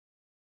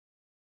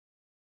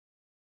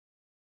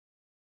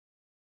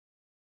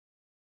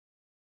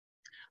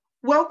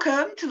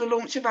Welcome to the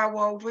launch of our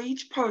Wild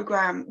Reads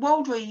programme.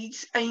 Wild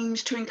Reads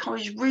aims to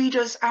encourage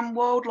readers and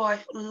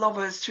wildlife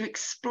lovers to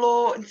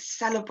explore and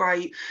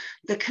celebrate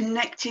the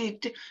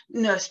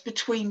connectedness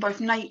between both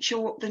the nature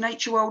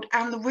world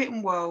and the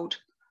written world.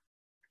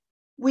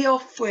 We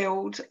are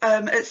thrilled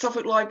at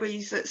Suffolk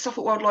Libraries that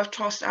Suffolk Wildlife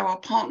Trust are our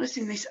partners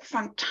in this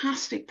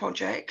fantastic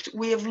project.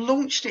 We have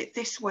launched it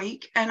this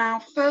week, and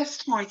our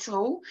first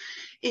title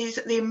is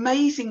the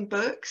amazing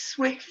book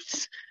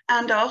Swifts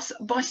and Us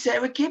by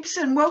Sarah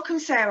Gibson. Welcome,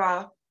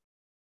 Sarah.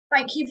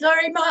 Thank you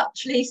very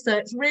much, Lisa.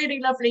 It's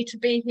really lovely to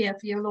be here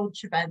for your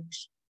launch event.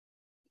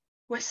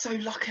 We're so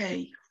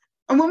lucky.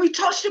 And when we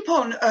touched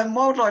upon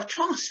Wildlife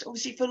Trust,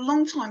 obviously for a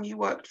long time you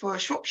worked for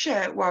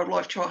Shropshire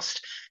Wildlife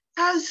Trust.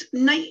 Has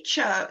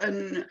nature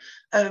and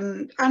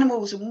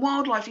animals and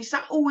wildlife, has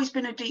that always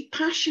been a deep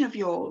passion of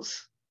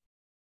yours?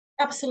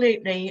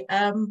 Absolutely.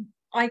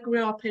 I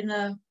grew up in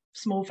a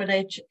small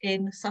village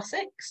in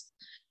Sussex,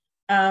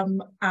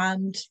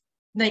 and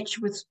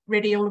nature was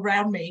really all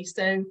around me.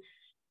 So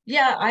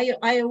yeah,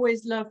 I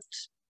always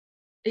loved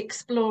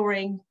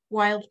exploring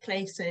wild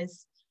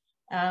places.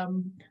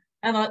 And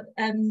I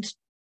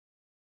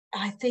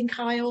think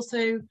I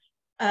also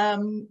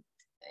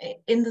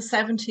in the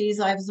 70s,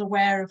 I was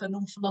aware of an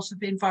awful lot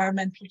of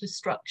environmental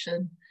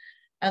destruction,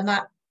 and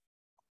that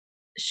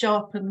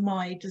sharpened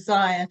my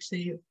desire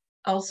to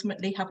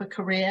ultimately have a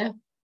career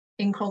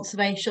in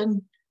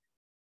conservation.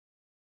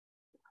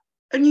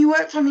 And you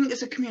worked, I think,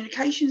 as a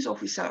communications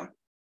officer.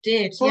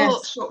 Yes.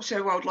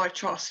 Shropshire Wildlife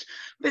Trust,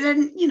 but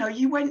then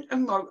you went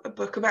and wrote a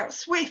book about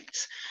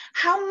swifts.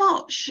 How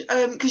much,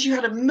 because you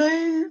had a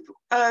move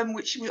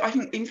which I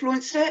think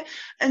influenced it,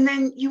 and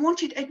then you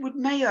wanted Edward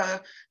Mayer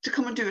to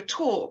come and do a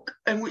talk,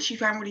 which you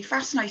found really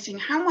fascinating.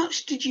 How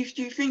much do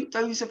you think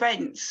those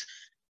events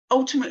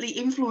ultimately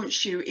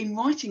influenced you in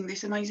writing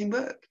this amazing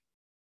book?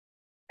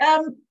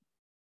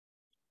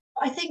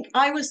 I think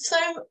I was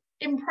so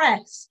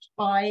impressed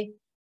by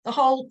the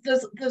whole,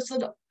 there's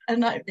sort of,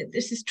 and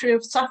this is true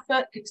of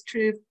Suffolk, it's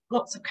true of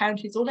lots of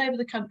counties all over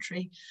the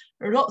country.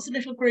 There are lots of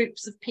little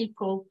groups of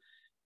people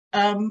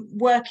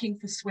working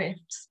for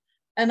swifts.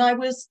 And I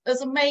was as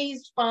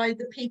amazed by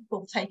the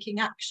people taking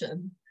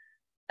action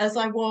as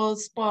I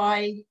was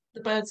by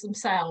the birds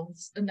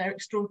themselves and their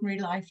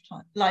extraordinary life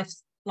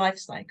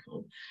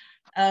cycle.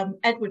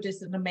 Edward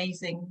is an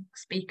amazing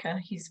speaker.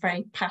 He's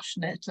very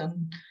passionate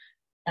and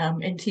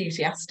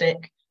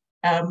enthusiastic,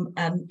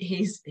 and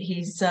he's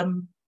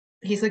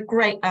a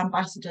great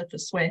ambassador for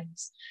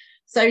swifts.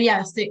 So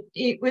yes,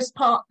 it was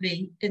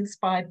partly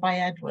inspired by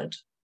Edward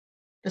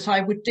that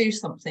I would do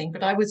something,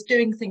 but I was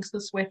doing things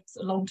for swifts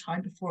a long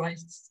time before I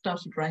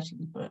started writing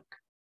the book.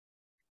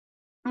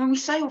 And when we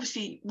say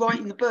obviously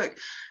writing the book,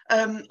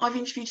 I've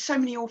interviewed so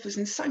many authors,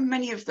 and so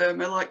many of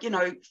them are like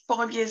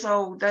 5 years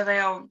old, there they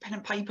are, pen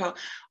and paper,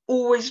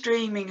 always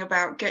dreaming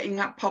about getting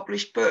that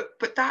published book,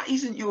 but that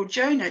isn't your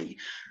journey.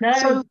 No.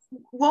 So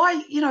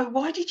why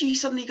did you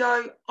suddenly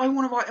go, I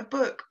want to write a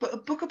book, but a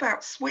book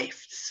about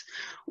swifts?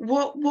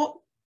 What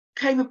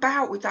came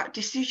about with that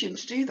decision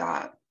to do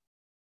that?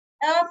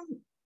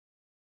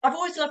 I've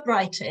always loved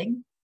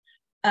writing,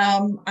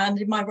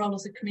 and in my role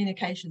as a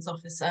communications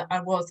officer,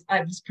 I was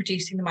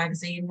producing the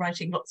magazine,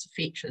 writing lots of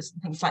features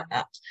and things like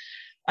that.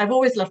 I've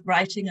always loved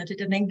writing. I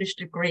did an English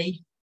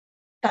degree.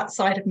 That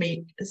side of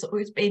me has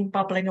always been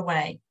bubbling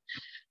away,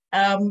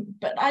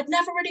 but I'd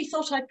never really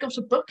thought I'd got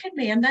a book in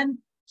me. And then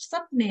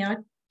suddenly I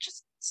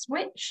just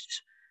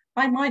switched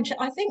my mind.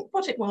 I think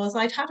what it was,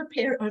 I'd had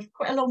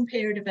quite a long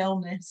period of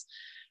illness,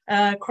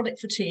 chronic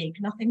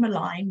fatigue, nothing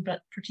malign, but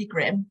pretty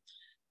grim.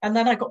 And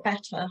then I got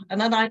better,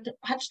 and then I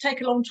had to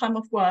take a long time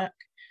off work.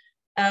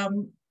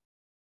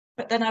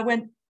 But then I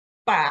went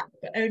back,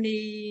 but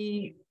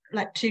only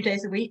like 2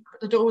 days a week.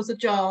 The door was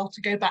ajar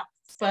to go back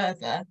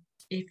further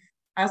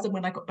as and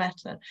when I got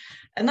better.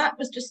 And that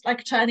was just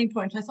like a turning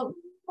point. I thought,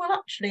 well,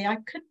 actually, I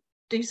could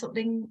do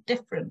something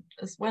different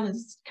as well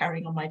as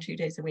carrying on my 2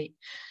 days a week.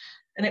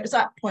 And it was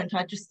that point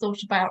I just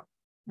thought about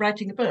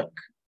writing a book.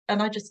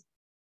 And I just,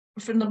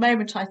 from the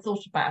moment I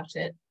thought about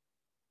it,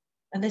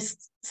 and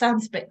this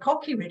sounds a bit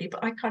cocky really,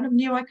 but I kind of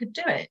knew I could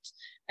do it.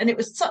 And it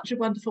was such a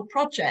wonderful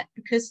project,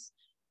 because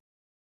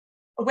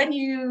when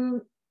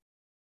you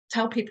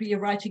tell people you're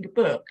writing a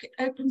book, it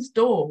opens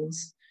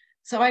doors.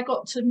 So I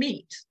got to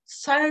meet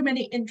so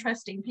many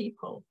interesting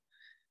people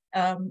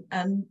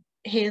and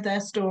hear their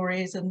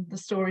stories and the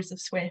stories of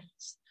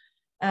swifts.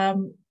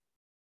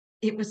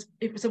 It was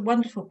a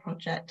wonderful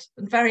project,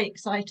 and very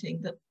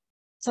exciting that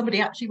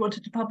somebody actually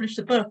wanted to publish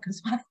the book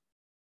as well.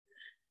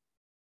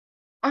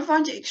 I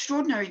find it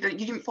extraordinary that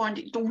you didn't find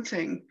it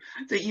daunting,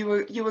 that you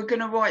were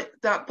going to write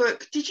that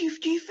book. Do you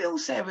feel,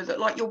 Sarah, that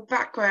like your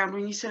background,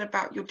 when you said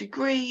about your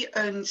degree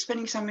and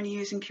spending so many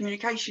years in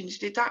communications,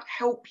 did that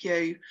help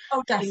you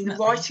in the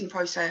writing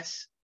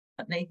process?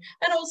 Definitely.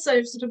 And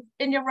also sort of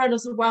in your role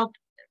as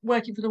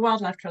working for the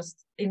Wildlife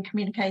Trust in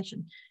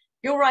communication,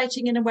 you're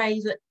writing in a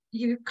way that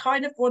you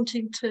kind of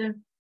wanting to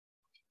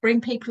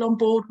bring people on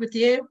board with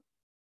you.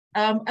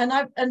 And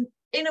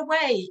in a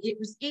way, it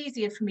was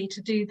easier for me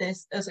to do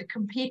this as a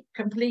complete.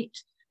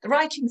 The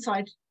writing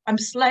side, I'm a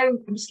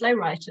slow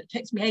writer. It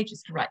takes me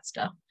ages to write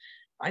stuff.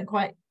 I'm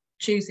quite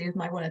choosy with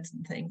my words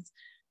and things.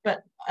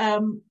 But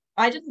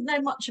I didn't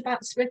know much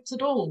about swifts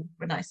at all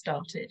when I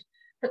started.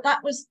 But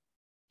that was,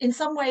 in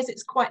some ways,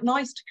 it's quite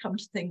nice to come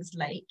to things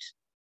late,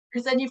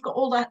 because then you've got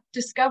all that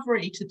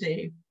discovery to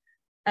do,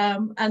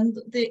 and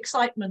the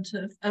excitement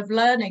of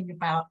learning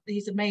about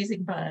these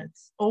amazing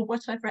birds, or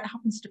whatever it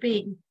happens to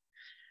be.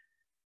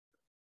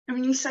 And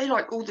when you say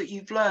like all that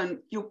you've learned,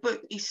 your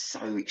book is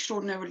so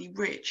extraordinarily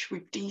rich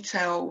with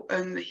detail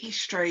and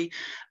history.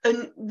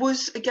 And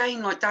was,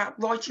 again, like that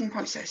writing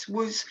process,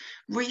 was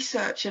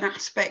research an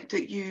aspect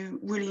that you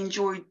really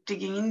enjoyed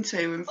digging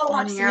into and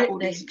finding out all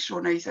these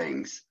extraordinary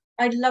things?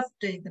 I love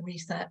doing the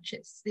research.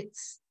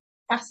 It's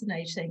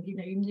fascinating. You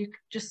know, you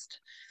just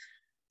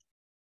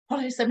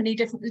follow so many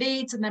different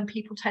leads, and then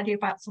people tell you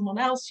about someone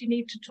else you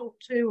need to talk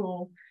to,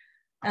 or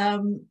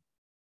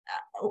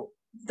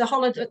the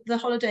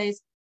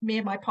holidays me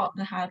and my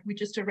partner had, we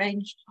just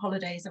arranged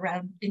holidays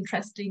around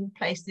interesting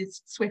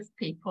places, swift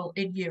people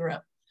in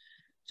Europe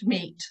to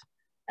meet.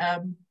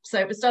 So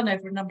it was done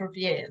over a number of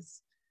years,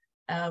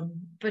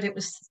 but it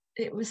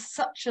was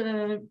such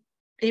a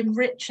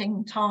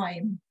enriching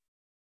time.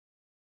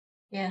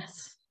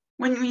 Yes.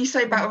 When you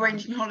say about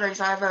arranging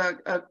holidays, I have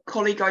a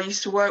colleague I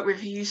used to work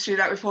with who used to do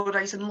that with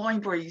holidays and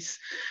libraries.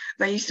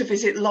 They used to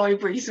visit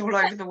libraries all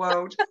over the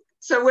world.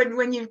 So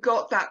when you've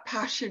got that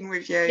passion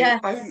with you, yes,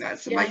 I think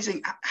that's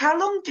amazing. Yes. How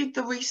long did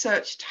the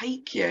research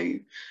take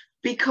you?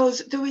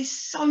 Because there is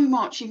so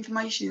much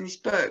information in this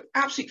book,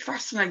 absolutely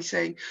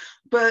fascinating.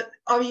 But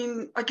I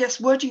mean, I guess,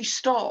 where do you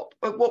stop?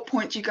 At what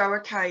point do you go,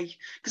 okay?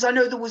 Because I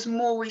know there was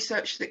more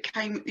research that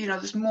came, you know,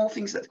 there's more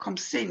things that have come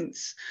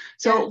since.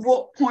 So yes, at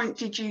what point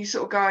did you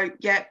sort of go,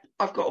 yeah,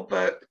 I've got a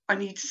book, I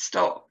need to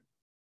stop?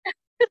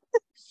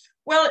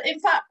 Well, in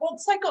fact,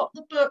 once I got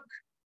the book,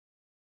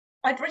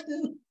 I'd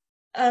written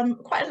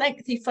quite a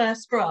lengthy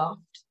first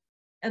draft,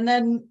 and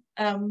then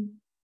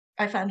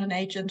I found an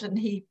agent, and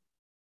he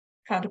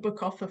found a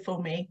book offer for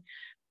me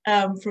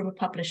from a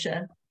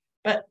publisher.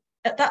 But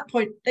at that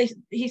point,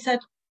 he said,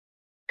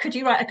 could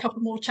you write a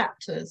couple more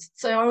chapters?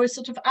 So I was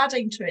sort of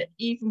adding to it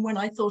even when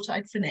I thought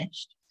I'd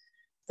finished.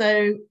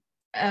 So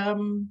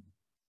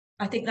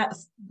I think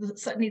that's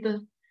certainly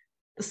the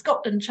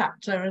Scotland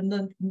chapter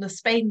and the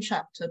Spain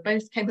chapter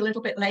both came a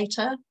little bit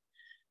later,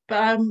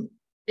 but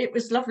it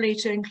was lovely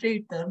to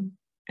include them,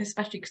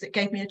 especially because it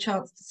gave me a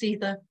chance to see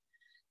the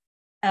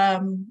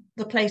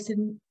place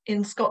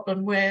in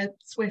Scotland where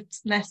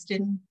swifts nest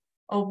in,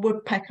 or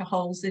woodpecker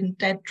holes in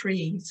dead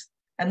trees,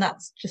 and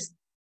that's just,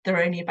 there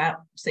are only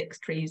about 6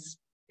 trees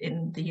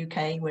in the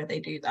UK where they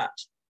do that.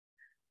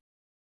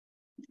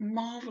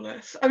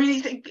 Marvellous. I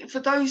mean, for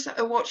those that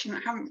are watching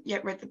that haven't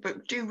yet read the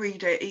book, do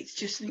read it. It's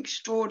just an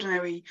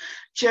extraordinary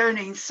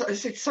journey. So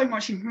there's so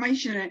much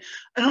information in it,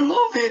 and a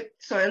lot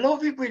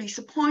of it really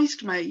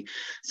surprised me.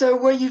 So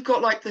where you've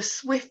got like the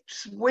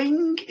swift's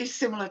wing is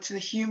similar to the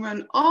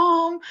human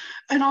arm,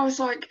 and I was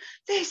like,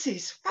 this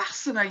is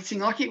fascinating.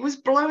 Like, it was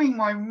blowing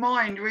my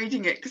mind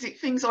reading it, because it's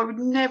things I would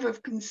never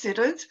have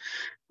considered.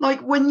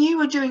 Like, when you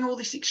were doing all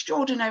this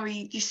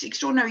extraordinary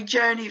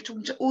journey of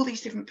talking to all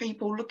these different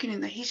people, looking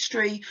in the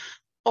history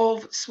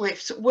of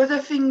swifts, were there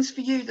things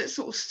for you that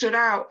sort of stood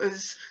out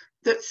as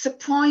that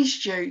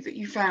surprised you that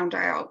you found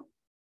out?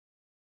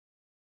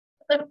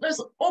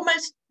 There's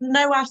almost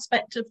no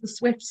aspect of the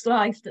swift's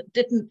life that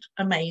didn't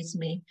amaze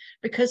me,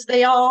 because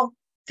they are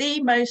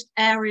the most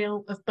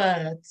aerial of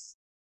birds.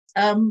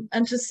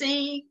 And to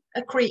see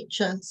a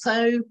creature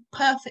so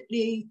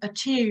perfectly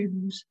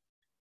attuned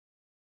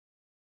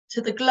to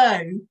the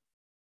glow,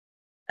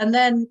 and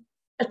then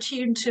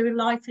attuned to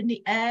life in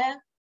the air,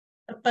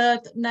 a bird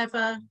that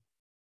never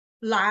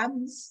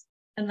lands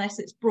unless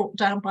it's brought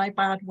down by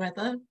bad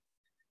weather,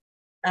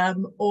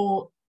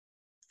 or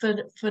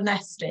for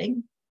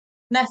nesting.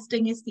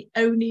 Nesting is the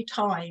only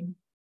time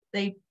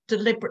they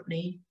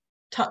deliberately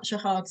touch a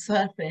hard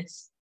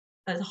surface,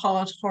 a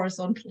hard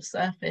horizontal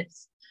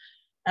surface,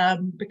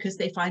 because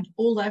they find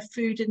all their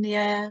food in the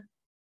air,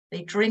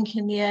 they drink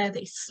in the air,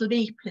 they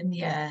sleep in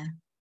the air,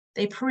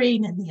 they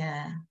preen in the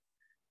air,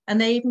 and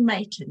they even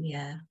mate in the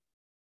air.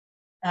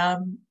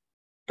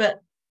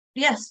 But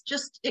yes,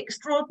 just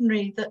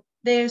extraordinary that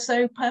they're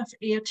so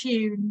perfectly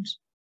attuned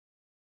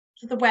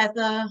to the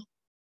weather,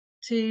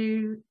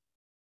 to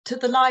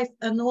the life,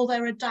 and all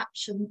their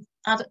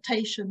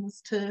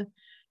adaptations to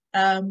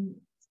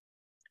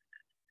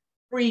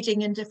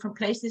breeding in different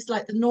places,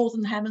 like the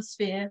Northern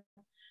Hemisphere.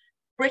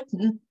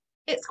 Britain,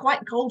 it's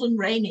quite cold and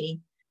rainy,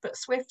 but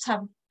swifts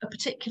have a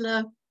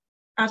particular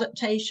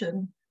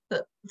adaptation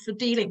for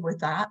dealing with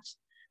that.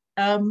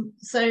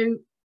 So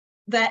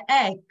their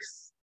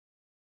eggs,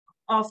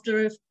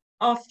 after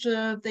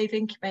they've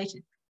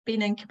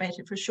been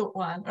incubated for a short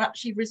while, are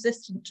actually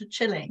resistant to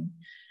chilling.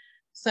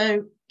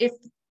 So if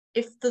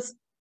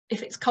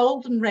it's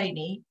cold and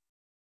rainy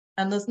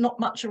and there's not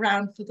much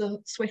around for the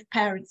swift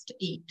parents to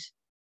eat,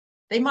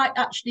 they might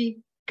actually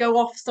go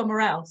off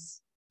somewhere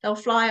else. They'll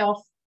fly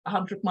off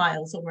 100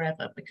 miles or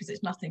wherever, because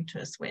it's nothing to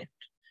a swift.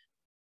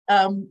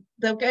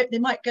 They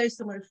might go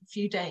somewhere for a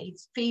few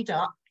days, feed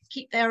up,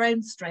 keep their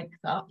own strength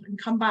up,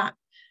 and come back,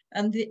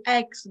 and the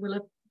eggs will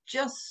have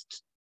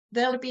just,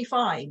 they'll be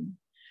fine.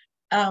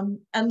 And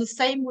the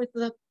same with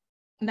the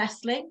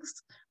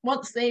nestlings.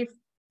 Once they've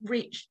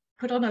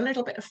put on a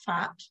little bit of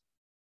fat,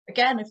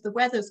 again, if the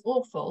weather's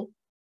awful,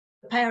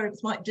 the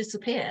parents might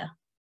disappear,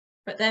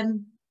 but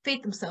then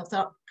feed themselves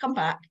up, come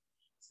back,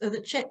 so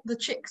the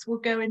chicks will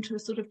go into a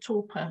sort of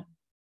torpor.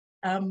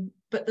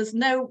 But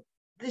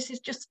this is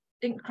just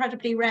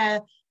incredibly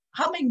rare.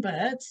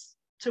 Hummingbirds,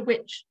 to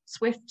which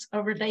swifts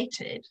are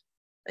related,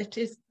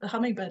 the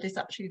hummingbird is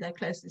actually their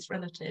closest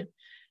relative.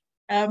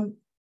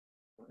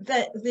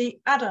 The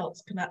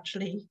adults can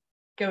actually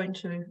go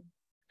into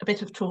a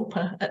bit of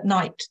torpor at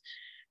night,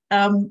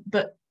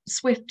 but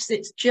swifts,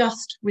 it's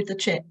just with the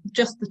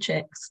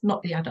chicks,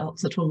 not the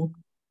adults at all.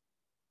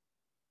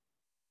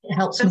 It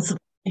helps them survive.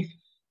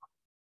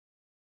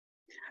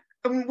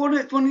 One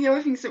of the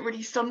other things that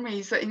really stunned me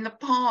is that in the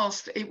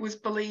past it was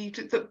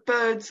believed that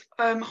birds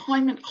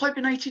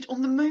hibernated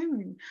on the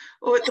moon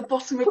or at the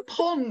bottom of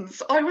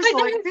ponds. I was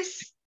like,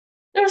 this.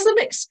 There are some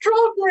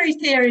extraordinary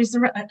theories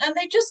around, and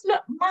they just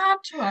look mad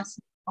to us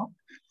now.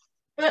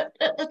 But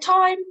at the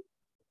time,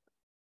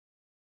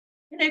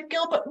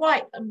 Gilbert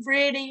White, a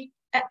really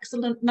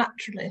excellent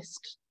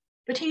naturalist,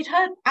 but he'd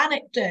heard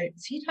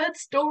anecdotes, he'd heard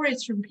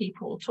stories from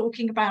people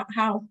talking about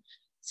how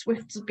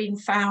swifts have been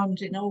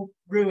found in old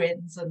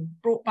ruins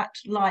and brought back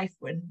to life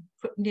when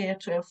put near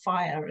to a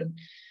fire,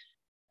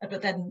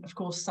 but then of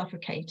course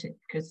suffocated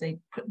because they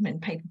put them in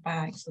paper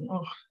bags and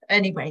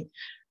anyway.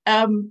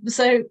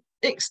 So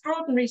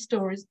extraordinary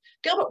stories.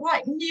 Gilbert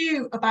White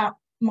knew about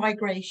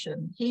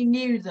migration. He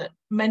knew that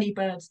many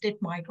birds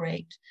did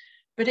migrate,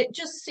 but it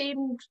just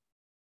seemed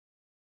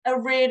a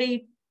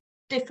really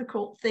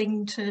difficult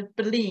thing to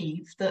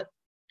believe that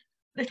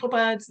little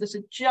birds that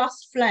had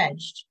just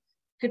fledged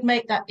could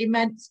make that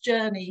immense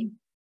journey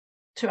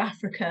to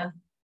Africa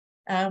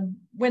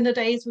when the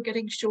days were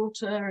getting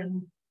shorter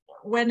and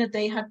when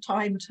they had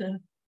time to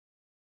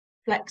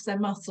flex their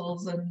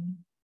muscles and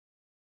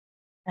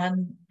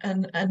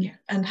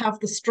have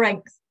the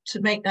strength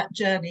to make that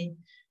journey.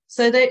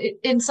 So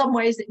in some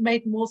ways it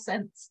made more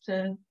sense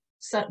to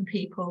certain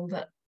people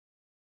that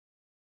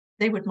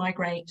they would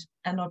migrate,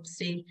 and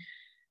obviously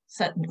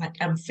certain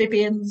like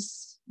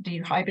amphibians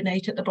do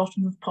hibernate at the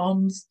bottom of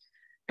ponds.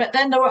 But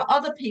then there were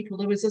other people.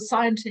 There was a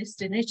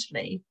scientist in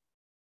Italy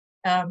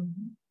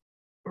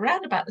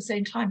around about the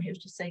same time. He was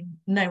just saying,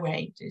 no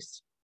way do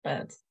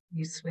birds,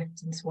 these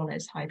swifts and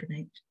swallows,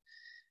 hibernate.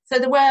 So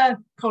there were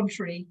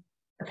contrary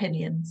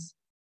opinions,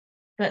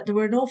 but there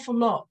were an awful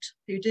lot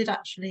who did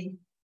actually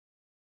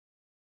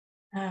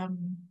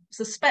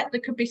suspect there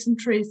could be some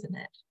truth in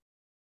it.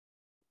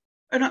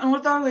 And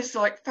although as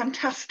like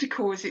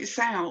fantastical as it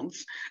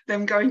sounds,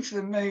 them going to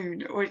the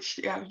moon, which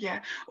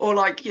or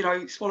like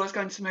swallows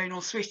going to the moon,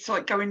 or swifts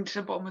like going to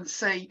the bottom of the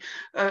sea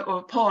or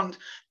a pond,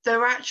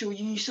 they're actual.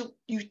 You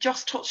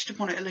just touched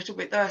upon it a little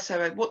bit there,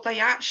 Sarah. What they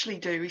actually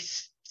do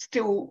is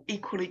still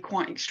equally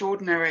quite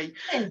extraordinary.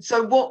 Yes.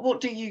 So what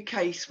do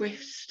UK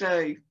swifts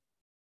do?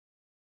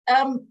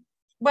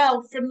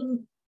 Well,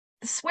 from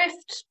the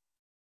swift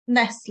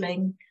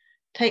nestling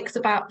takes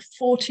about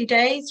 40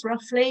 days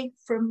roughly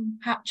from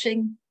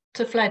hatching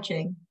to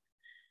fledging.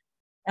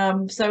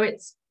 So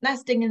it's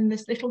nesting in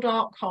this little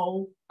dark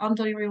hole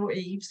under your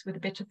eaves with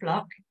a bit of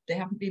luck. They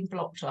haven't been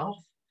blocked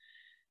off.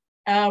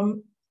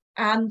 And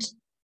from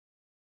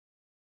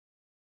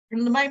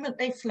the moment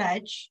they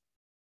fledge,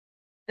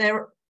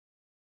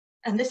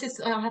 and this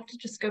is, I'll have to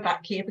just go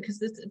back here because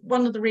this is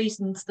one of the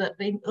reasons that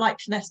they like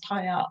to nest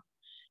high up,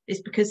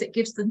 is because it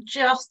gives them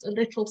just a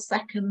little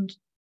second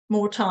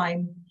more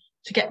time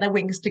to get their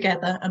wings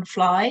together and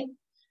fly.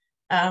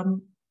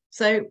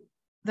 So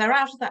they're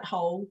out of that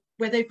hole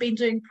where they've been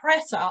doing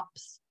press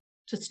ups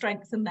to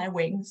strengthen their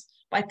wings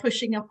by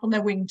pushing up on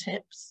their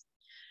wingtips.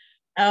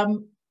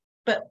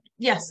 But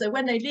yeah, so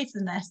when they leave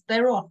the nest,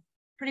 they're off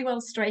pretty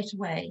well straight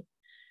away.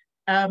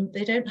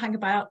 They don't hang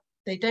about.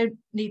 They don't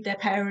need their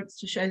parents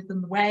to show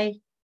them the way.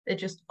 They're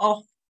just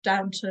off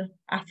down to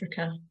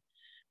Africa.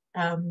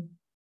 And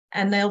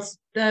they'll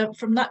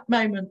from that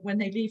moment when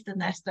they leave the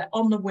nest, they're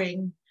on the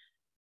wing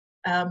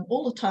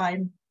all the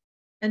time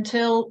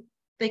until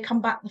they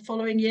come back the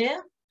following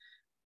year.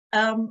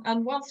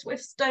 And while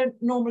swifts don't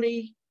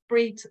normally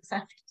breed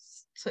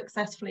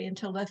successfully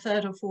until their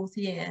third or fourth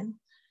year,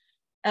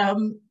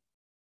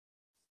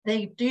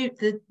 they do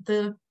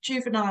the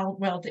juvenile,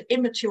 the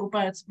immature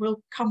birds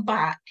will come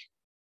back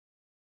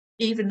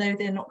even though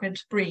they're not going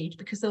to breed,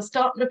 because they'll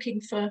start looking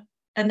for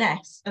a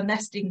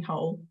nesting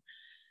hole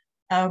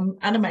and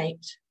a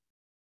mate,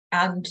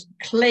 and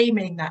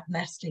claiming that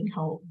nesting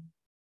hole.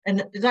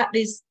 And that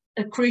is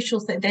a crucial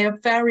thing. They are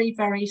very,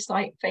 very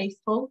site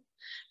faithful.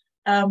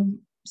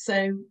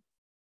 So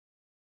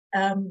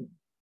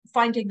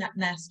finding that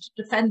nest,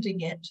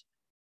 defending it,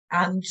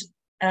 and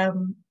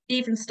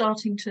even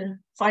starting to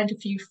find a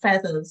few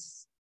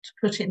feathers to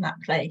put in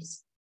that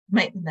place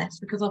make the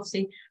nest, because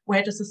obviously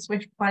where does a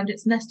swift find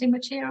its nesting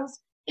materials?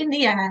 In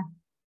the air.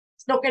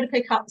 It's not going to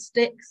pick up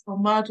sticks or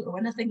mud or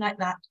anything like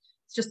that.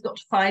 It's just got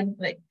to find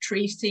like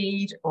tree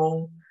seed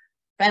or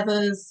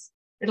feathers,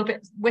 little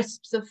bits,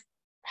 wisps of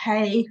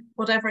hay,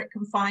 whatever it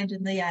can find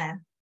in the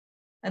air.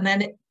 And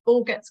then it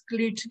all gets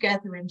glued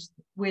together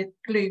with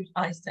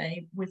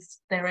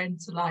their own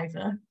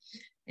saliva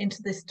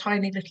into this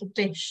tiny little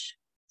dish.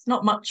 It's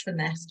not much for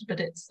nest, but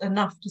it's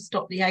enough to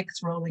stop the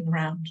eggs rolling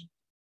around.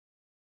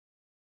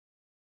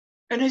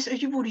 And as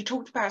you've already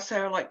talked about,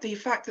 Sarah, like the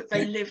fact that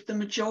they live the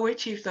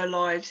majority of their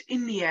lives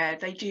in the air,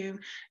 they do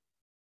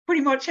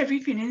pretty much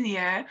everything in the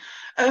air.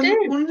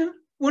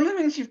 One of the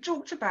things you've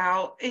talked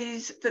about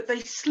is that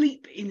they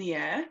sleep in the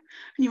air, and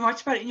you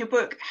write about it in your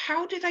book.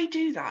 How do they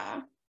do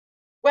that?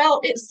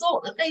 Well, it's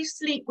thought that they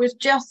sleep with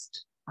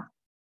just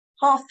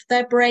half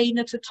their brain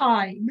at a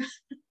time.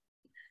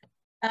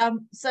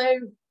 So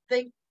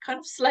they kind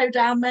of slow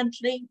down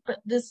mentally, but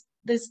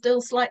they're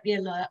still slightly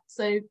alert,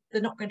 so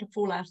they're not going to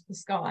fall out of the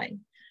sky.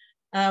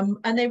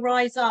 And they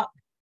rise up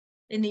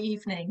in the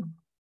evening.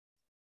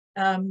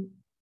 The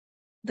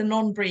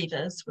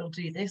non-breeders will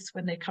do this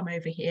when they come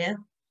over here,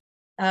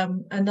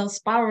 and they'll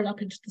spiral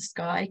up into the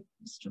sky,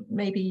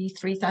 maybe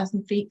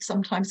 3,000 feet,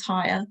 sometimes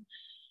higher,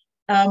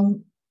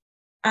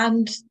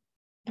 and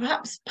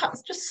perhaps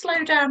just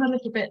slow down a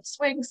little bit.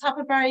 Swings have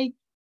a very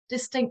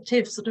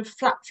distinctive sort of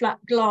flat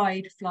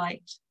glide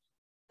flight,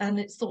 and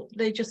it's thought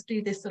they just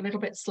do this a little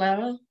bit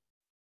slower.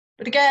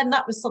 But again,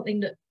 that was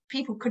something that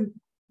people couldn't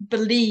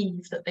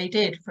believe that they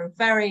did for a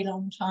very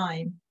long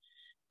time.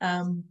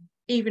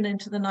 Even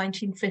into the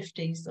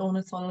 1950s,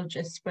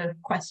 ornithologists were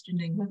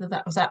questioning whether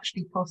that was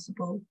actually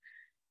possible.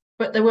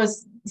 But there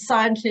was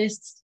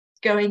scientists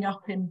going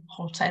up in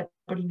hot air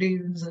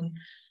balloons and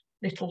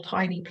little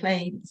tiny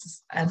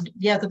planes. And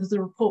yeah, there was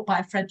a report by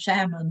a French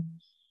airman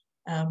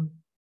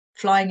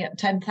flying at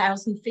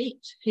 10,000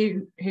 feet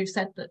who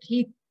said that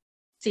he'd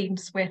seen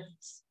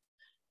swifts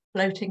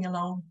floating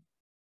along.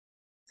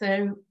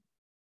 So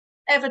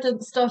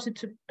evidence started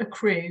to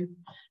accrue.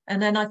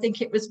 And then I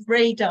think it was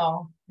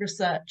radar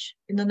research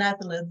in the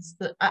Netherlands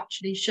that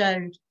actually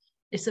showed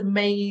this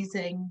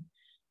amazing,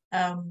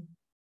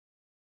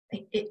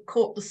 it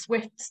caught the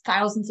swifts,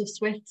 thousands of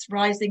swifts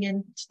rising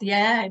into the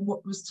air in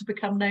what was to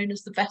become known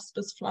as the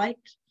Vesper's flight.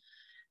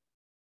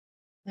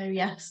 So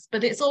yes,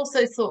 but it's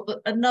also thought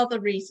that another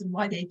reason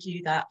why they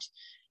do that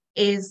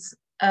is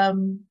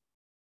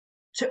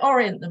to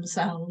orient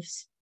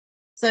themselves.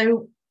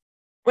 So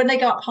when they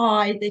go up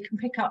high, they can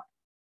pick up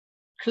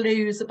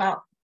clues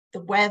about the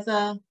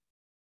weather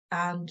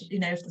and, you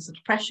know, if there's a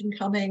depression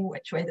coming,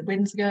 which way the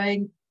wind's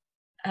going.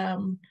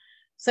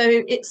 So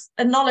it's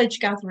a knowledge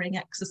gathering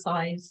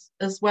exercise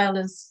as well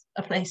as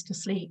a place to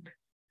sleep.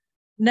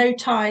 No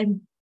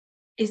time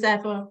is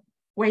ever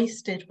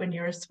wasted when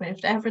you're a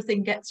swift.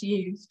 Everything gets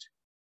used.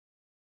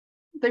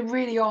 They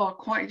really are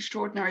quite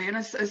extraordinary. And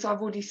as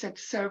I've already said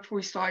to Sarah before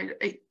we started,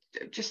 it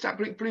just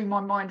absolutely blew my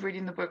mind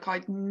reading the book. I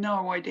had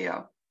no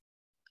idea.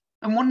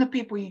 And one of the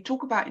people you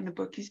talk about in the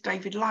book is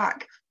David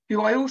Lack,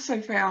 who I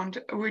also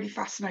found really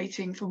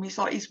fascinating from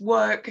his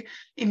work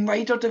in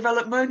radar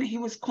development. He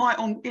was quite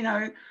on, you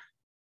know,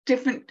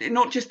 different,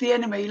 not just the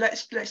enemy.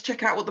 Let's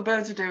check out what the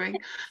birds are doing.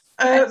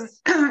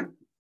 Yes.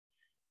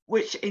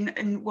 Which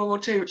in World War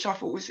II, which I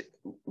thought was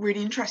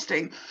really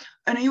interesting.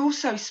 And he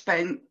also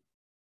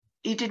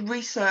did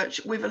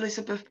research with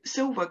Elizabeth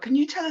Silver. Can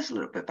you tell us a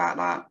little bit about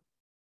that?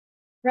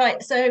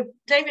 Right. So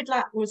David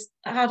Lack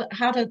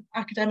had an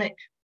academic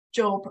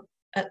job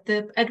at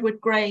the Edward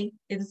Grey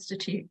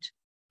Institute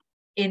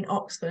in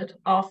Oxford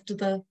after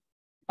the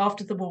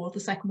war, the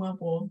Second World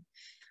War.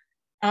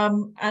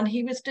 And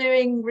he was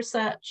doing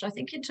research, I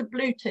think, into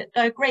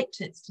great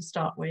tits to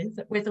start with,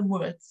 at Witham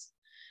Woods.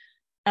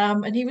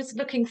 And he was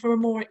looking for a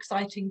more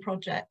exciting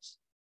project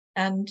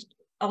and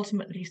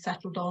ultimately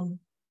settled on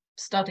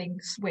studying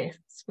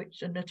swifts,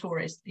 which are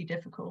notoriously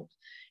difficult,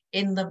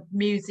 in the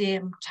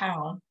museum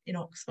tower in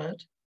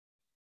Oxford.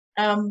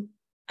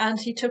 And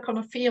he took on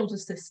a field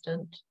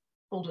assistant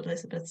called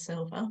Elizabeth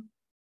Silver.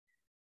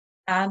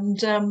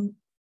 And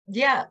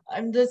yeah,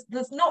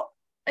 there's not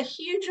a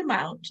huge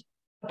amount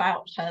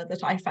about her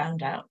that I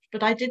found out,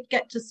 but I did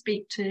get to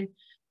speak to,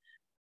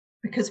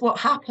 because what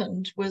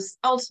happened was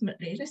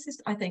ultimately, this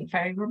is, I think,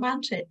 very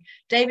romantic.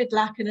 David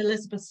Lack and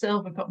Elizabeth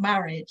Silver got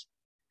married.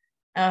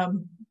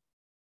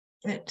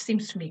 It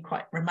seems to me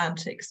quite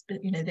romantic,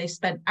 but, you know, they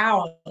spent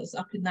hours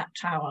up in that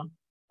tower,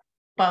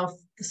 above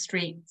the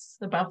streets,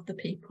 above the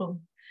people.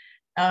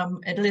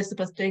 And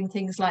Elizabeth doing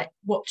things like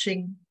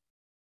watching.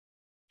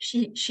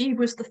 She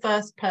was the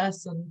first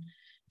person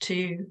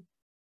to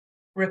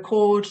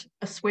record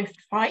a swift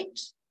fight.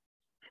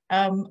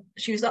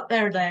 She was up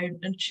there alone,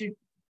 and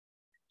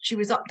she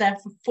was up there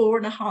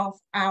for 4.5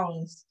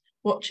 hours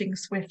watching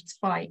swifts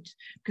fight,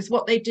 because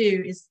what they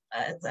do is,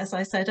 as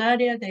I said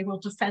earlier, they will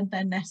defend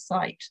their nest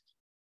site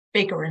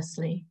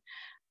vigorously,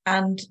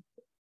 and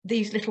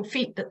these little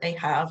feet that they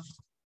have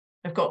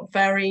got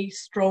very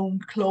strong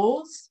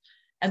claws,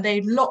 and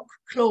they lock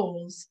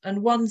claws,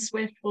 and one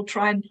swift will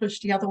try and push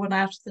the other one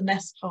out of the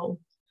nest hole.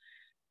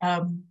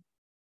 And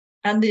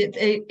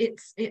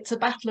it's a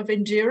battle of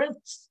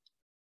endurance.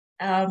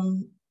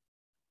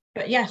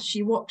 But yes,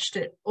 she watched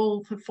it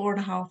all for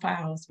 4.5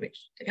 hours, which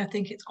I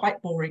think it's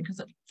quite boring because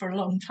for a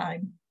long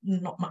time,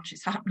 not much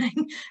is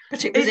happening.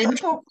 But it was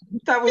interesting.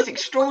 That was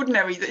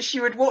extraordinary that she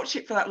would watch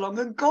it for that long.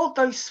 And God,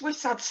 those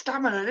Swiss had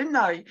stamina, didn't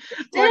they?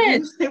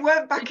 Did. They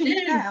weren't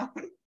backing down.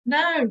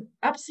 No,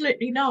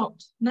 absolutely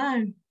not.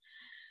 No.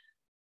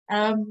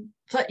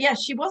 But yeah,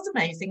 she was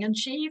amazing. And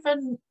she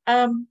even,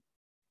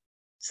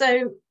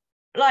 so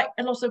like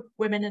a lot of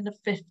women in the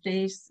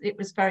 50s, it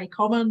was very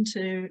common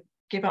to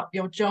give up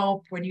your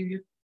job when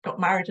you got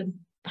married and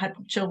had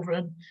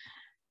children.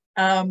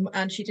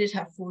 And she did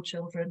have 4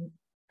 children.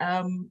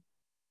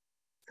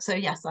 So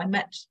yes, I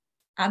met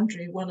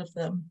Andrew, one of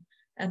them,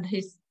 and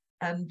his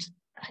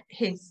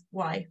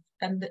wife,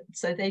 and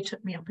so they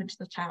took me up into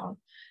the tower.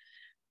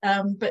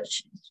 But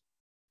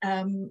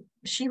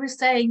she was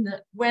saying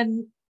that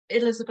when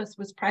Elizabeth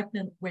was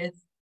pregnant with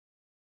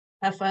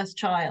her first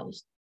child,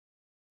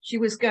 she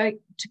was going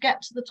to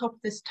get to the top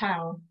of this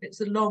tower.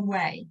 It's a long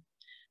way,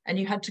 and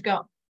you had to go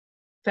up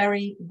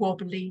very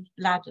wobbly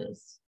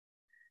ladders.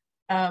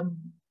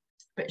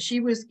 But she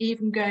was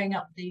even going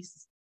up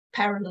these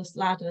perilous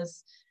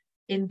ladders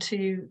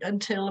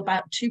until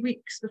about 2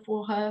 weeks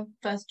before her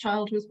first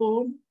child was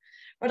born.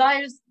 But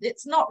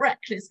it's not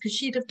reckless, because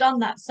she'd have done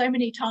that so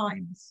many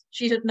times.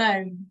 She'd have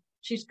known.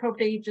 She's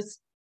probably just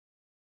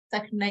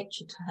second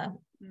nature to her.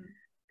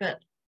 But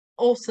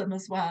awesome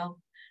as well.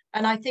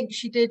 And I think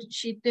she did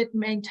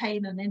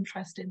maintain an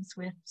interest in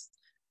swifts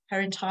her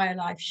entire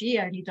life. She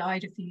only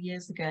died a few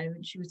years ago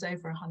and she was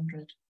over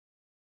 100.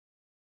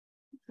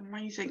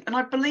 Amazing. And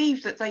I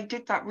believe that they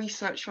did that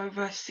research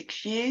over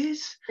 6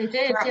 years. They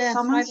did, yeah,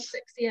 summers. 5 or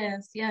 6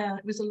 years. Yeah,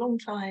 it was a long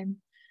time.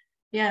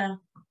 Yeah.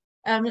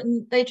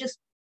 And they just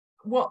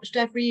watched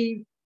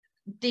every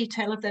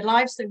detail of their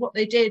lives. So what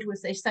they did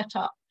was they set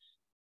up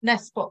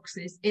nest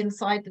boxes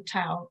inside the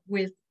tower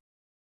with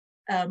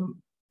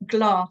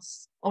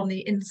glass on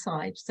the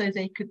inside, so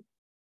they could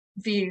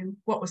view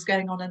what was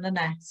going on in the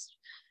nest.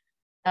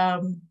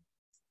 And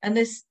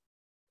this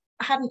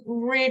hadn't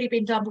really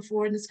been done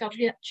before in this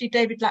country. Actually,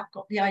 David Black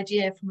got the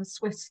idea from a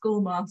Swiss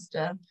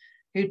schoolmaster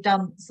who'd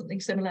done something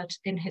similar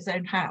in his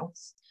own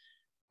house.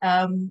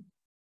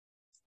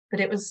 But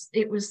it was,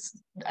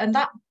 and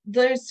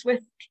those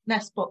swift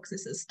nest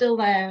boxes are still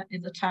there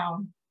in the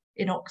town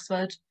in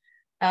Oxford.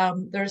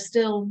 There are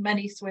still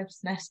many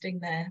swifts nesting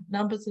there.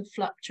 Numbers have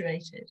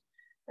fluctuated,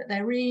 but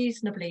they're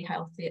reasonably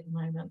healthy at the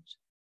moment,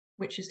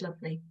 which is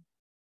lovely.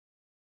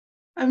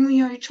 And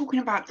we're talking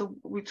about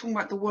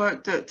the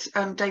work that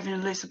David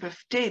and Elizabeth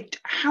did.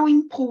 How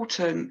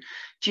important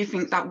do you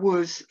think that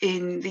was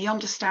in the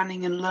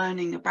understanding and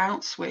learning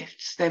about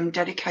swifts, them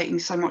dedicating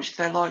so much of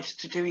their lives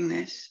to doing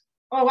this?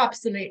 Oh,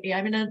 absolutely.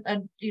 I mean,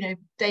 and you know,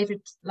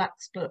 David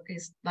Black's book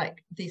is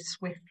like the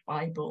Swift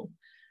Bible.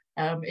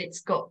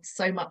 It's got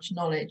so much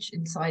knowledge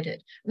inside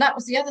it. And that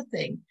was the other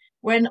thing.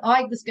 When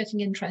I was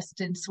getting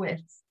interested in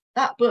swifts,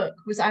 that book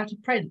was out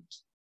of print.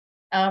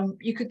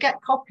 You could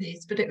get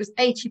copies, but it was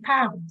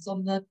 £80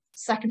 on the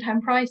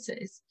second-hand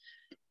prices.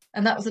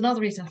 And that was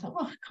another reason I thought,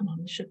 oh, come on,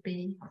 there should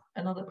be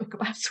another book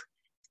about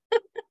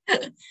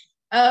swifts.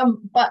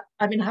 But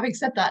I mean, having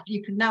said that,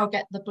 you can now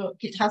get the book.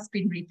 It has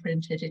been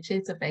reprinted. It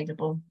is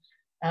available.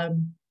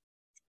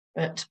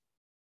 But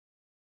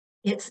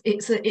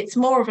it's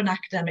more of an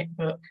academic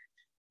book,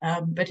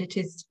 but it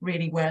is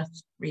really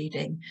worth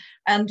reading.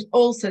 And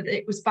also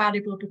it was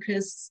valuable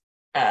because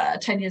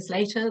 10 years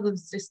later, there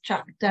was this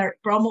chap,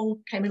 Derek Brummel,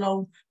 came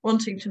along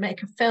wanting to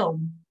make a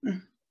film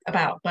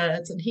about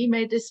birds, and he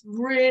made this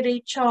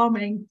really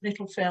charming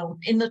little film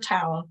in the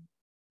tower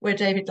where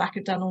David Black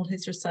had done all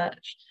his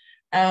research.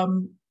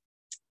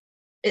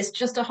 It's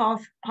just a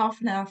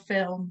half an hour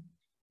film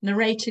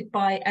narrated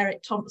by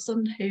Eric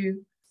Thompson,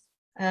 who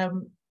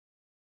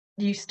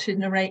used to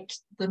narrate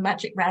The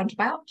Magic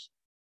Roundabout.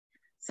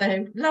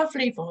 So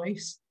lovely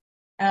voice,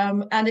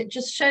 and it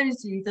just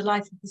shows you the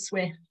life of the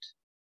swift.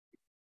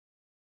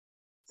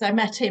 So I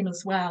met him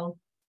as well.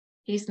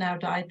 He's now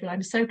died, but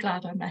I'm so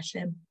glad I met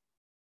him,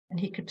 and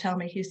he could tell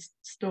me his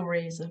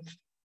stories of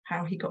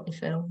how he got the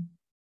film.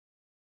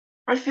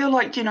 I feel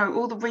like, you know,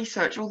 all the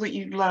research, all that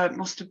you've learned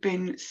must have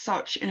been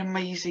such an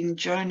amazing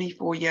journey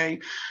for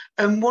you.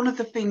 And one of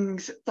the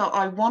things that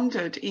I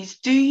wondered is,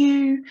 do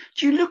you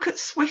look at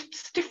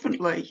swifts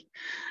differently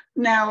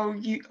now,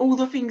 all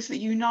the things that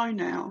you know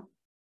now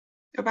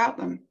about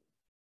them?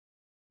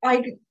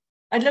 I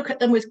look at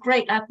them with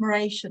great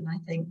admiration, I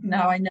think.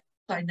 Now I know.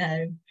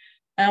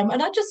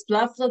 And I just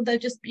love them. They're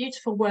just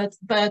beautiful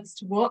birds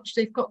to watch.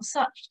 They've got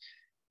such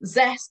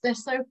zest. They're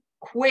so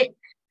quick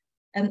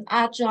and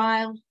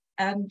agile,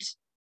 and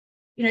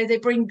you know, they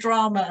bring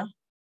drama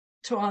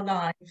to our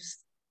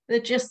lives. They're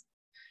just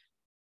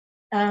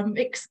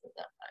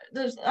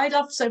I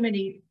love so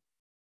many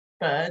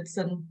birds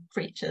and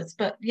creatures,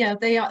 but yeah,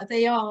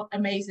 they are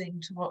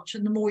amazing to watch.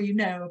 And the more you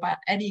know about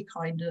any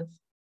kind of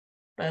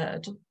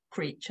bird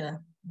creature,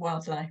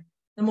 wildlife,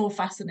 the more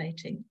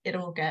fascinating it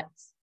all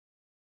gets.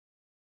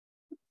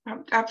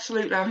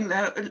 Absolutely, I think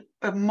they're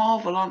a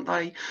marvel, aren't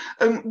they?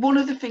 One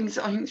of the things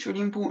that I think is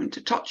really important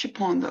to touch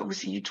upon, that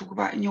obviously you talk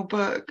about in your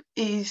book,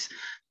 is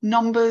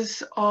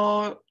numbers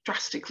are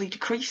drastically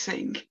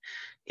decreasing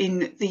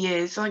in the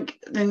years. Like,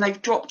 then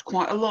they've dropped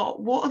quite a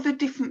lot. What are the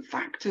different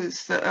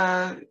factors that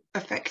are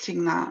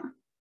affecting that?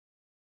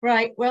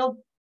 Right, well,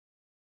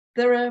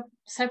 there are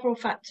several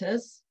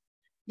factors.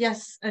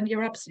 Yes, and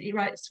you're absolutely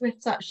right.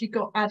 Swifts actually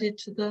got added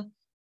to the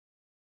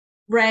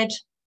red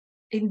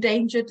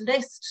endangered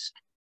list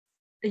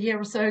a year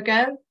or so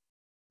ago,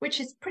 which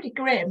is pretty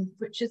grim,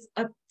 which is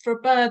for a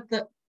bird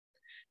that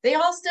they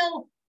are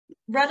still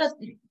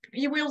relative.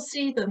 You will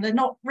see them. They're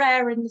not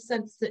rare in the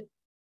sense that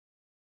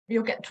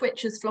you'll get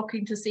twitchers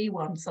flocking to see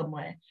one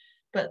somewhere.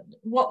 But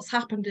what's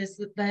happened is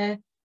that their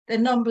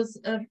numbers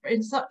are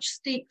in such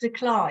steep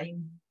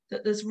decline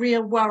that there's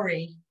real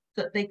worry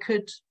that they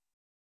could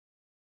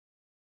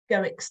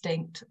go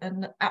extinct,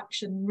 and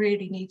action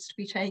really needs to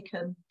be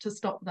taken to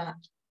stop that.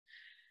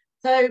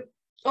 So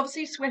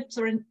obviously swifts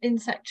are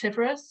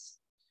insectivorous,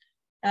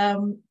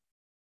 and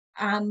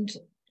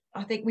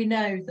I think we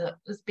know that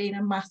there's been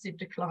a massive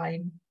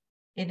decline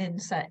in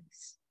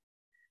insects.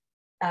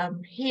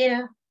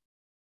 Here,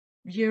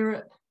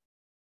 Europe,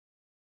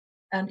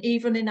 and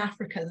even in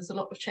Africa, there's a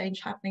lot of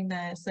change happening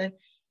there. So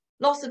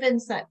loss of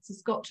insects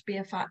has got to be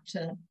a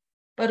factor.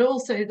 But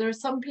also there are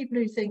some people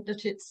who think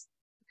that it's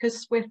because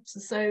swifts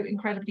are so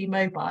incredibly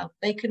mobile,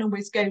 they can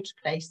always go to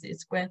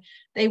places where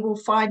they will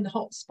find the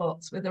hot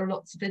spots where there are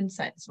lots of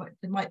insects. Like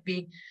there might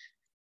be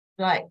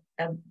like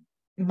a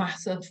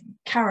massive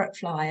carrot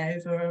fly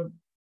over an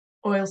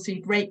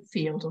oilseed rape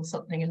field or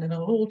something, and then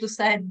they'll all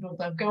descend, or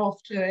they'll go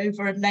off to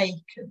over a lake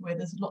where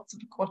there's lots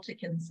of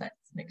aquatic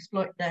insects and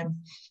exploit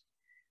them.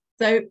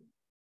 So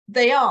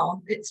they are,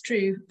 it's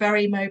true,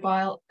 very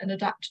mobile and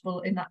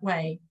adaptable in that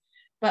way.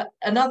 But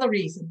another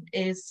reason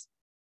is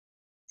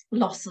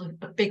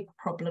a big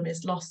problem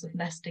is loss of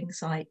nesting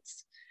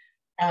sites.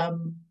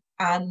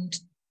 And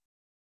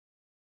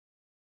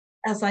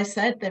as I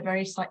said, they're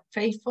very site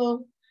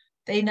faithful.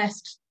 They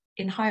nest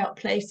in high up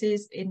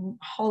places, they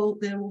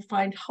will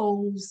find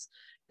holes.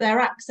 Their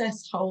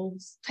access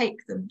holes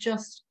take them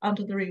just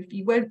under the roof.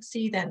 You won't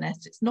see their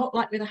nest. It's not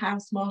like with a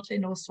house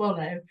martin or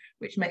swallow,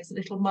 which makes a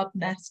little mud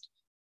nest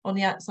on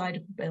the outside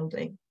of the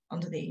building,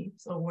 under the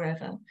eaves or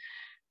wherever.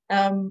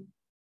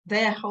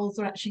 Their holes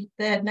are actually,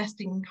 their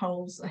nesting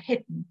holes are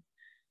hidden,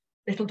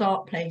 little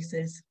dark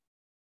places.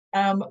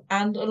 And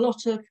a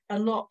lot of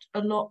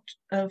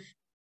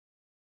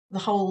the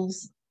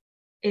holes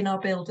in our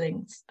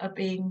buildings are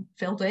being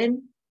filled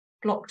in,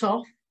 blocked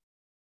off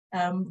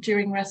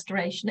during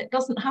restoration. It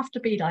doesn't have to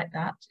be like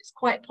that. It's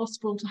quite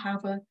possible to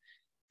have a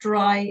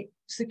dry,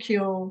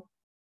 secure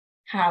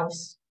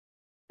house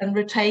and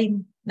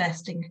retain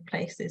nesting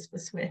places for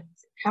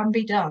swifts. It can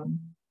be done.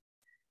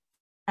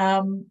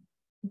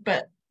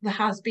 But there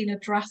has been a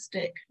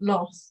drastic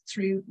loss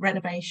through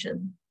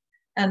renovation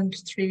and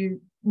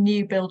through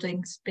new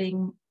buildings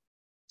being,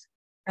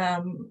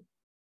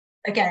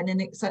 again,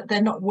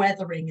 they're not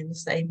weathering in the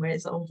same way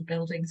as older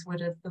buildings would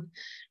have. The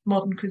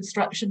modern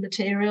construction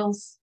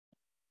materials,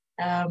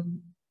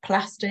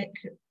 plastic,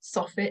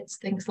 soffits,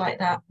 things like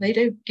that, they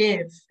don't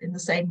give in the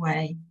same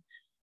way.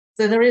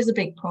 So there is a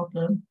big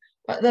problem.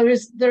 But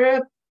there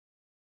are,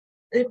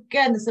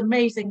 again, this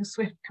amazing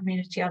swift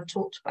community I've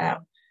talked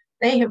about.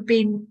 They have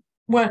been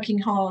working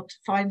hard to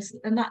find,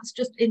 and that's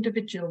just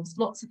individuals,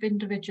 lots of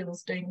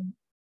individuals doing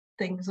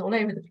things all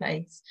over the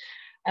place,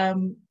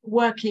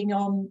 working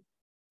on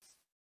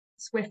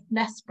swift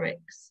nest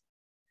bricks,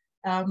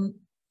 and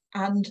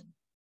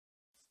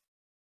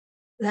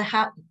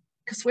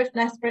swift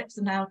nest bricks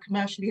are now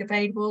commercially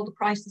available. The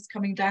price is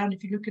coming down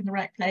if you look in the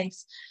right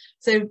place.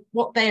 So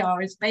what they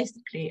are is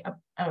basically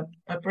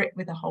a brick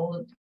with a hole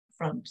in the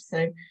front.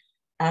 So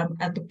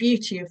and the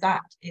beauty of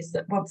that is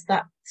that once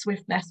that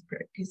swift nest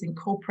brick is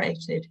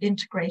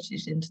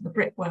integrated into the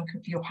brickwork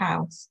of your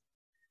house,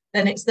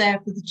 then it's there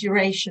for the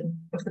duration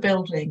of the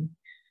building.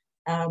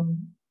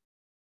 And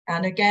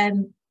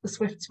again, the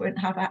swifts won't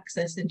have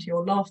access into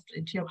your loft,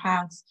 into your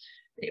house.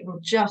 It will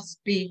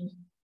just be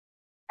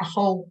a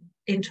hole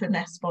into a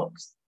nest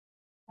box,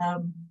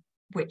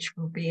 which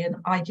will be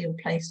an ideal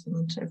place for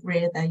them to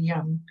rear their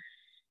young.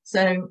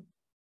 So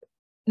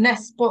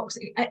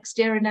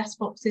exterior nest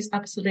boxes,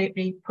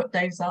 absolutely put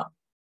those up,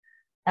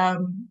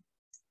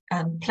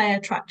 and play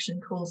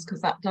attraction calls,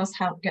 because that does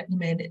help get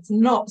them in. It's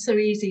not so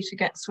easy to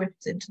get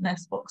swifts into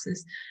nest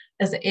boxes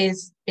as it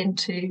is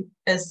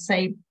as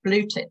say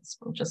blue tits.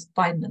 We'll just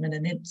find them in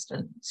an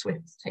instant.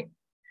 Swifts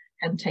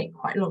can take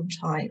quite a long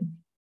time,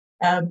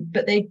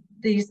 but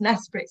these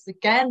nest bricks,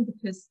 again,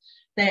 because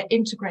they're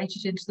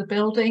integrated into the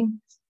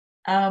building,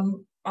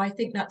 I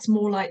think that's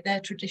more like their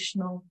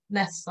traditional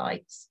nest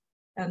sites.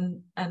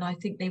 And I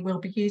think they will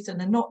be used, and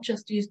they're not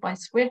just used by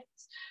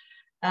swifts.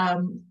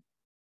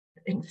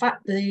 In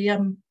fact,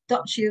 the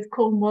Duchy of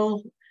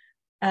Cornwall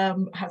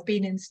have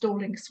been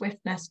installing swift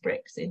nest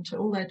bricks into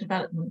all their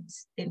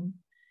developments in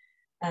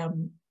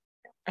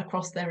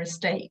across their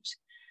estate.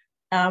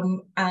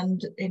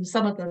 And in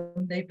some of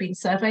them, they've been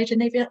surveyed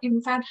and they've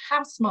even found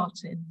house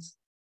martins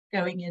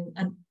going in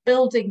and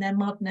building their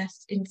mud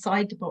nests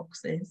inside the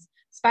boxes.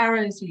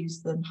 Sparrows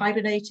use them,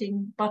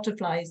 hibernating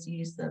butterflies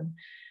use them.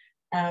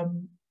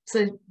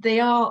 So they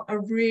are a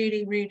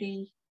really,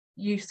 really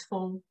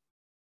useful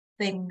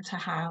thing to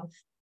have.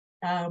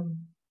 And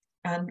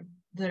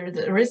there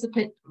is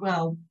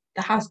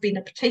there has been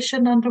a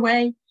petition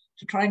underway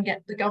to try and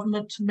get the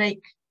government to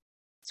make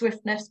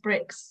swift nest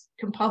bricks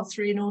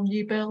compulsory in all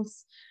new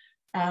builds.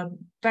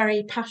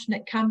 Very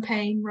passionate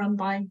campaign run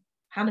by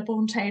Hannah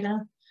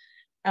Bourne-Taylor.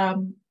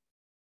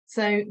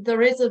 So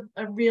there is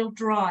a real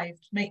drive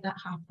to make that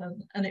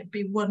happen, and it'd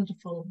be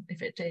wonderful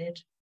if it did.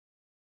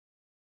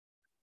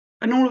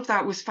 And all of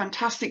that was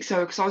fantastic,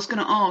 Sarah, because I was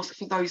going to ask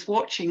for those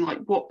watching, like,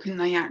 what can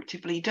they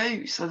actively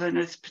do? So then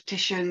there's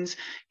petitions,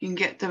 you can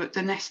get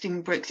the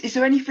nesting bricks. Is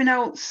there anything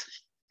else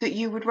that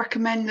you would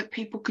recommend that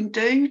people can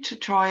do to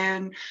try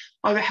and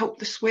either help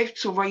the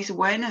swifts or raise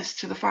awareness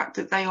to the fact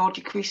that they are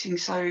decreasing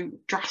so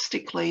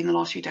drastically in the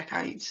last few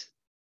decades?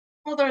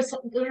 Well, there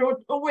are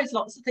always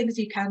lots of things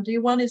you can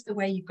do. One is the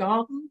way you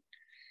garden.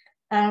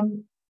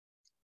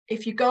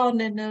 If you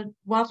garden in a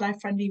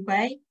wildlife-friendly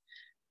way,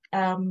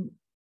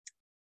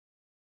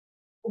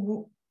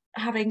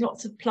 having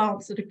lots of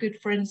plants that are good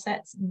for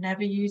insects,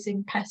 never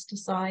using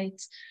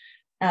pesticides,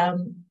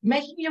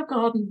 making your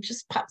garden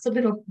just perhaps a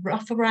little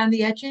rough around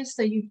the edges,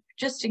 so you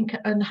just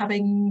and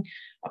having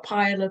a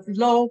pile of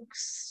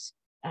logs,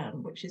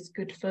 which is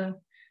good for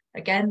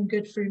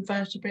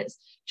invertebrates.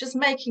 Just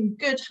making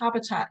good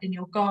habitat in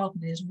your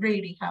garden is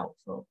really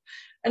helpful.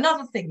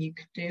 Another thing you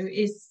could do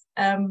is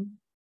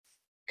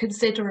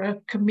consider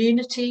a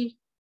community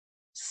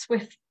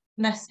swift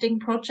nesting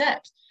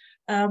project.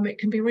 It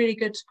can be really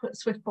good to put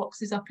swift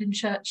boxes up in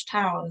church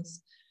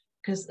towers,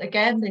 because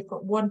again, they've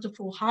got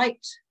wonderful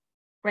height,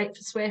 great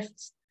for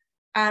swifts,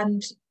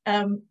 and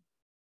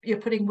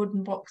you're putting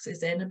wooden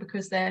boxes in, and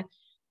because they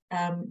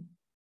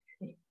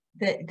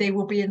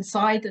will be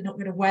inside, they're not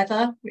going to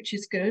weather, which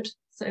is good.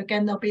 So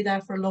again, they'll be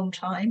there for a long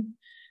time.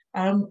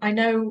 I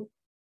know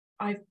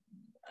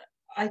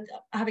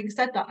having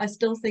said that, I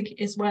still think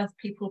it is worth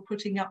people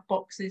putting up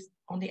boxes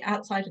on the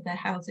outside of their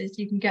houses.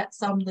 You can get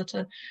some that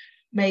are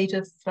made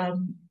of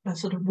a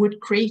sort of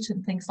woodcrete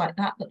and things like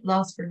that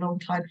last for a long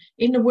time,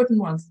 in the wooden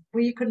ones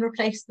where you can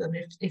replace them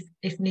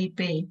if need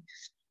be.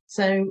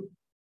 So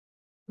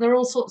there are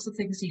all sorts of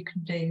things you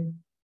can do.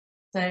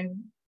 So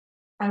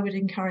I would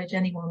encourage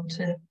anyone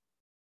to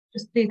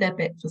just do their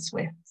bit for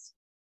swifts,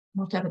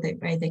 whatever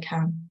way they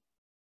can.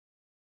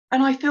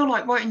 And I feel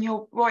like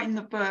writing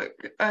the book,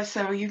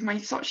 Sarah, you've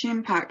made such an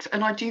impact.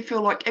 And I do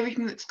feel like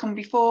everything that's come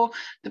before,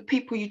 the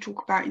people you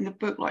talk about in the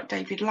book, like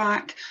David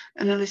Lack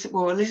and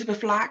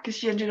Elizabeth Lack, as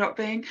she ended up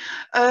being,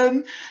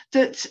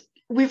 that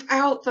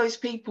without those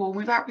people,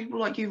 without people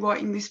like you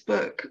writing this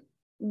book,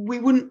 we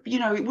wouldn't,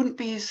 it wouldn't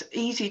be as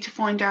easy to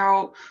find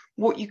out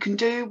what you can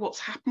do,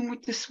 what's happened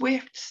with the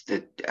swifts,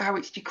 how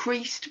it's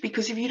decreased.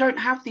 Because if you don't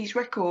have these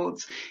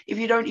records, if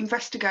you don't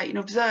investigate and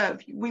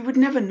observe, we would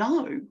never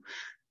know.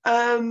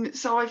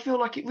 So I feel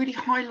like it really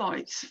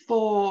highlights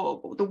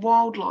for the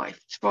wildlife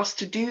for us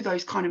to do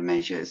those kind of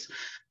measures.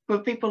 For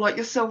people like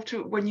yourself,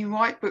 when you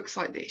write books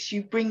like this,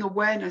 you bring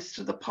awareness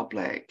to the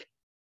public.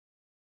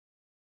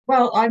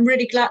 Well, I'm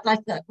really glad,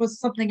 like, that was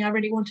something I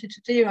really wanted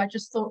to do. I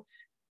just thought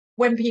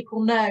when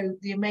people know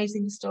the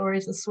amazing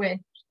stories of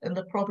swift and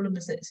the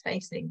problems it's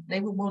facing, they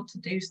will want to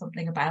do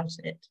something about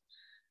it.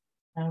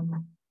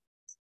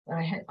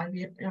 I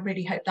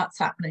really hope that's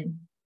happening.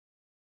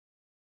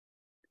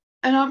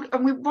 And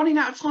we're running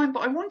out of time,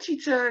 but I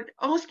wanted to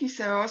ask you,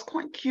 Sarah, I was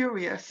quite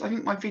curious. I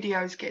think my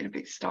video is getting a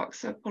bit stuck,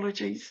 so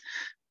apologies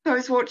for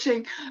those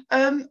watching.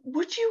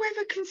 Would you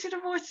ever consider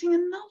writing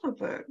another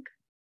book?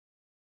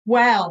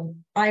 Well,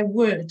 I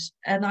would,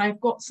 and I've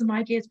got some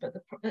ideas, but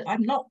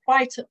I'm not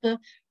quite at the...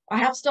 I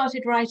have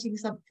started writing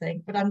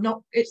something, but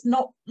it's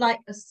not like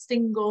a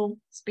single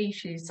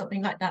species,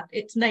 something like that.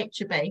 It's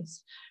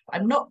nature-based.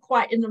 I'm not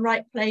quite in the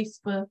right place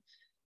for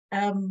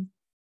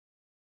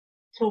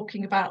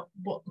talking about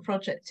what the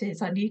project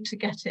is. I need to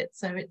get it,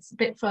 so it's a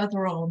bit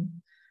further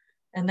on,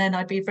 and then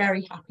I'd be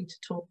very happy to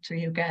talk to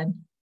you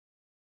again.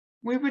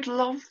 We would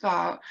love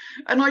that.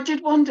 And I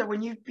did wonder,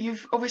 when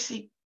you've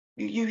obviously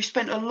you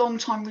spent a long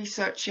time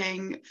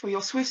researching for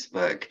your Swiss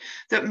book,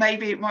 that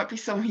maybe it might be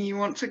something you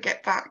want to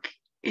get back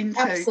into.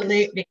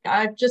 Absolutely.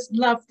 I just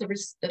love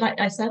like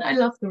I said, I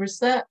love the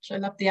research, I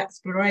love the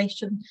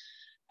exploration,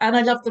 and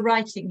I love the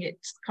writing.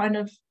 It's kind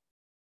of,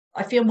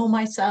 I feel more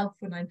myself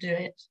when I do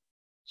it.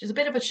 Which is a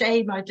bit of a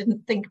shame I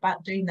didn't think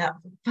about doing that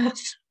for the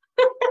first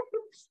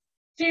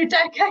few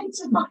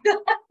decades of my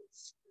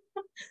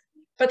life.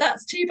 But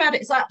that's too bad.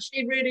 It's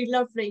actually really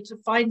lovely to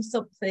find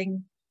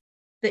something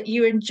that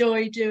you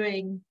enjoy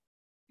doing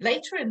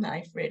later in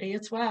life, really,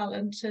 as well,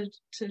 and to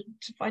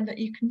find that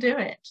you can do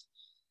it.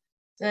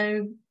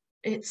 So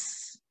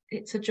it's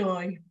a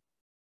joy.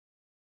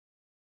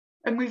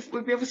 And we've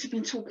obviously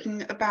been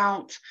talking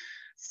about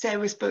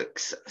Sarah's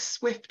books,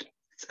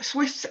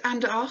 Swifts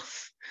and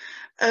Us.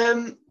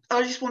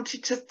 I just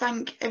wanted to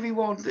thank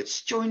everyone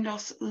that's joined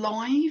us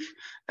live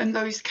and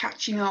those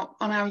catching up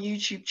on our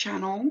YouTube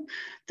channel.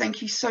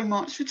 Thank you so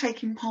much for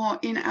taking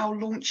part in our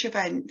launch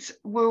event.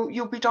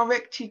 You'll be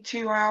directed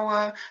to our,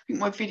 I think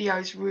my video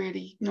is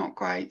really not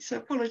great, so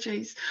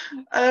apologies.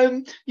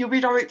 You'll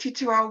be directed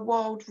to our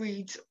Wild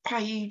Reads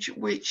page,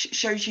 which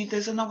shows you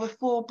there's another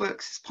 4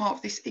 books as part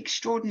of this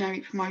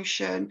extraordinary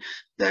promotion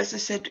that, as I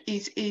said,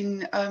 is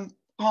in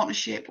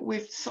partnership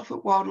with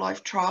Suffolk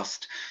Wildlife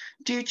Trust.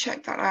 Do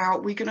check that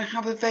out. We're going to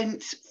have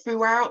events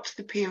throughout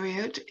the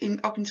period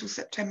up until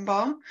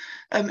September,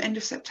 end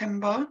of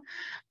September.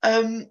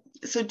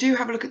 So do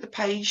have a look at the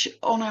page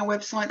on our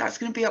website. That's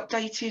going to be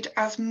updated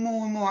as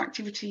more and more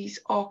activities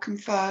are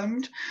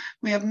confirmed.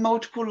 We have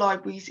multiple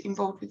libraries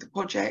involved with the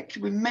project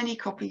with many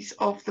copies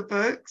of the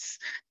books,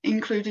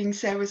 including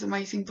Sarah's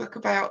amazing book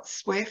about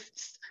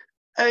swifts.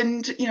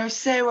 And, you know,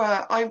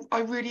 Sarah, I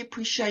really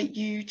appreciate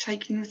you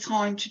taking the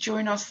time to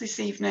join us this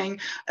evening.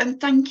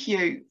 And thank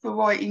you for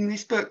writing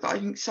this book that I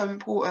think is so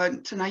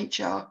important to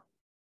nature.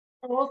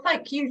 Well,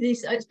 thank you,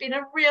 Lisa. It's been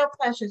a real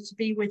pleasure to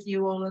be with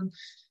you all,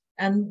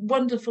 and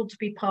wonderful to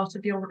be part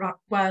of your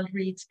Wild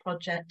Reads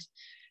project.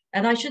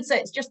 And I should say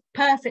it's just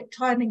perfect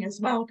timing as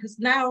well, because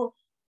now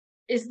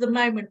is the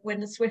moment when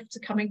the swifts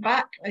are coming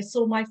back. I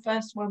saw my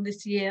first one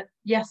this year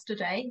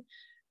yesterday.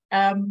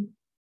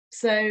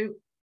 So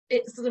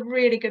it's a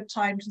really good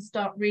time to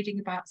start reading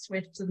about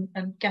swifts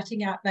and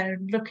getting out there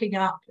and looking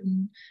up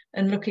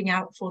and looking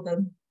out for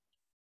them.